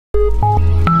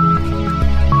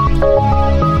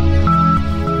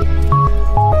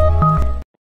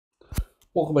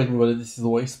Welcome back everybody, this is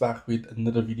Waste back with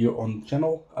another video on the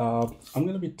channel. I'm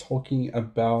going to be talking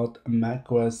about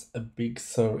macOS Big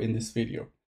Sur in this video.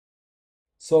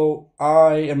 So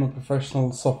I am a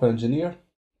professional software engineer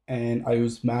and I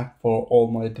use Mac for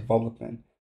all my development.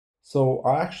 So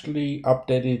I actually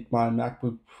updated my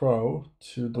MacBook Pro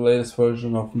to the latest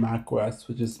version of macOS,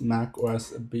 which is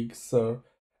macOS Big Sur,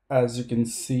 as you can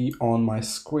see on my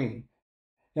screen.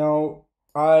 Now,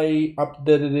 I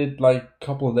updated it like a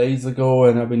couple of days ago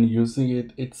and I've been using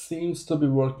it. It seems to be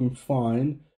working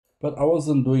fine, but I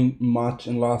wasn't doing much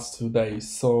in the last 2 days.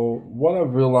 So what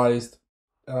I've realized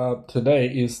today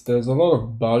is there's a lot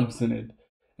of bugs in it.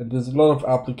 And there's a lot of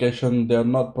applications they're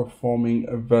not performing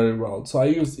very well. So I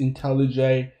use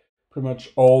IntelliJ. Pretty much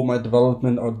all my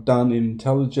development are done in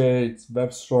IntelliJ. It's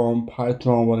WebStorm,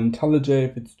 Python, on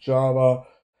IntelliJ if it's Java.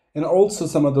 And also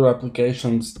some other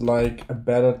applications like a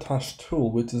Better Touch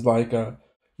tool, which is like a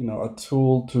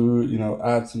tool to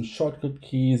add some shortcut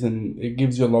keys, and it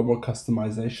gives you a lot more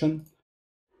customization.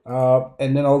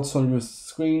 And then also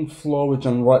use ScreenFlow, which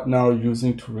I'm right now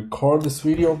using to record this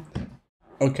video.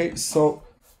 Okay, so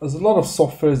there's a lot of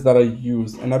softwares that I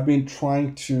use, and I've been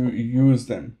trying to use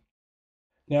them.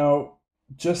 Now,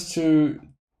 just to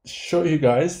show you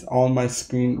guys on my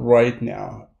screen right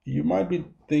now, you might be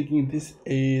thinking this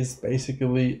is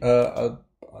basically a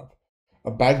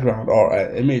background or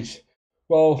an image.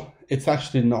 Well, it's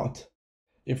actually not.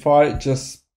 If I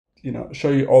just show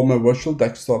you all my virtual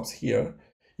desktops here,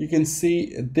 you can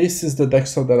see this is the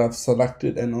desktop that I've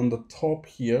selected, and on the top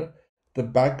here the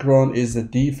background is a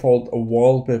default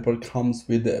wallpaper comes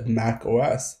with the Mac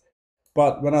OS.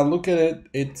 But when I look at it,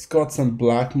 it's got some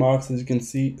black marks, as you can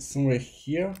see somewhere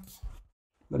here.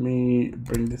 Let me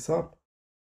bring this up.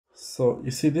 So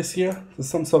you see this here, there's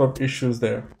some sort of issues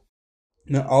there.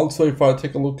 Now also, if I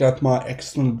take a look at my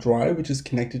external drive, which is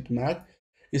connected to Mac,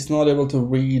 it's not able to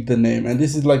read the name. And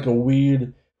this is like a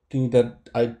weird thing that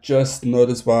I just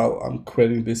noticed while I'm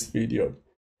creating this video.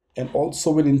 And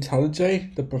also with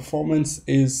IntelliJ, the performance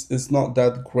is not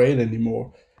that great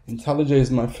anymore. IntelliJ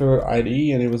is my favorite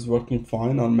IDE and it was working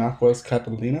fine on macOS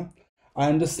Catalina. I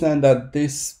understand that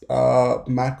this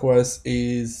macOS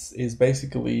is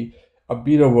basically a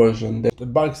beta version. The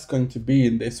bug is going to be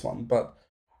in this one, but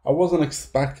I wasn't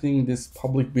expecting this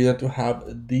public beta to have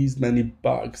these many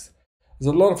bugs.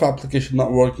 There's a lot of applications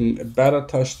not working. A Better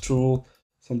Touch tool,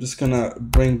 so I'm just gonna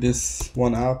bring this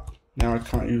one up. Now I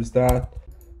can't use that.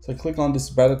 So I click on this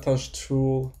Better Touch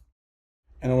tool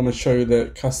and I want to show you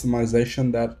the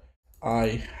customization that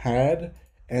I had,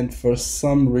 and for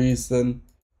some reason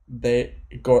they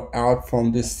got out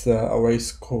from this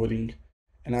erase coding,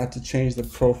 and I had to change the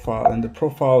profile, and the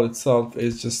profile itself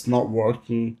is just not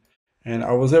working. And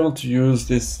I was able to use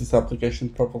this application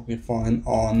perfectly fine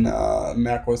on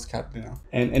macOS Catalina.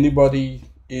 And anybody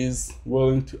is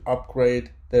willing to upgrade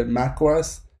their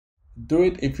macOS, do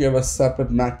it if you have a separate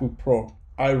MacBook Pro.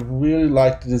 I really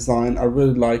like the design. I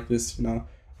really like this, a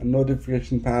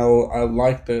notification panel. I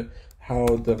like how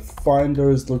the Finder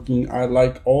is looking. I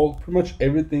like pretty much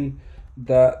everything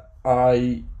that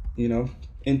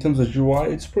in terms of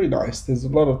UI, it's pretty nice. There's a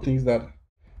lot of things that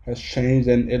has changed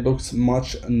and it looks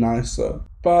much nicer.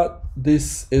 But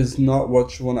this is not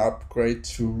what you want to upgrade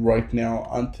to right now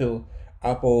until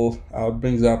Apple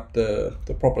brings up the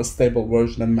proper stable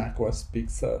version of macOS Big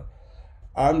Sur.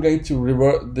 I'm going to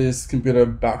revert this computer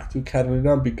back to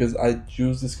Catalina because I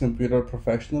use this computer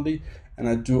professionally and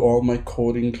I do all my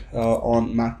coding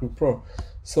on MacBook Pro.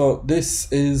 So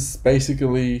this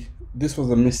was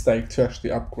a mistake to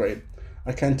actually upgrade.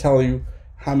 I can't tell you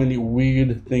how many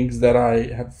weird things that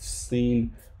I have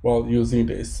seen while using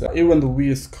this. Even the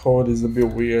VS Code is a bit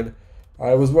weird.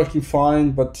 I was working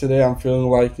fine, but today I'm feeling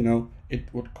like it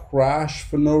would crash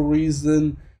for no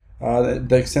reason.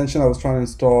 The extension I was trying to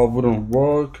install wouldn't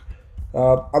work.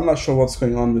 I'm not sure what's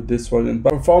going on with this version,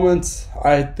 but performance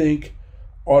I think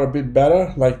are a bit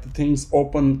better. Like the things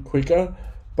open quicker,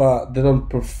 but they don't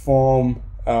perform.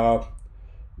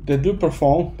 They do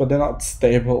perform, but they're not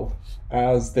stable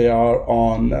as they are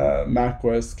on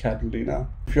macOS Catalina.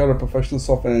 If you're a professional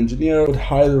software engineer, I would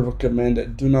highly recommend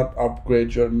that do not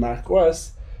upgrade your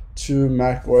macOS to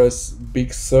macOS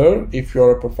Big Sur if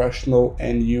you're a professional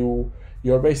and your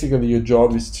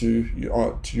job is to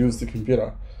use the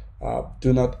computer.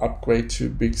 Do not upgrade to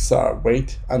Big Sur.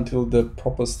 Wait until the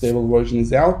proper stable version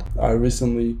is out. I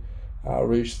recently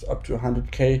reached up to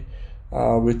 100K,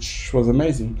 which was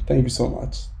amazing. Thank you so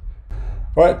much.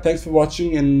 Alright, thanks for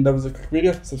watching, and that was a quick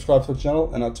video. Subscribe to the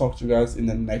channel and I'll talk to you guys in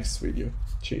the next video.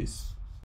 Cheers.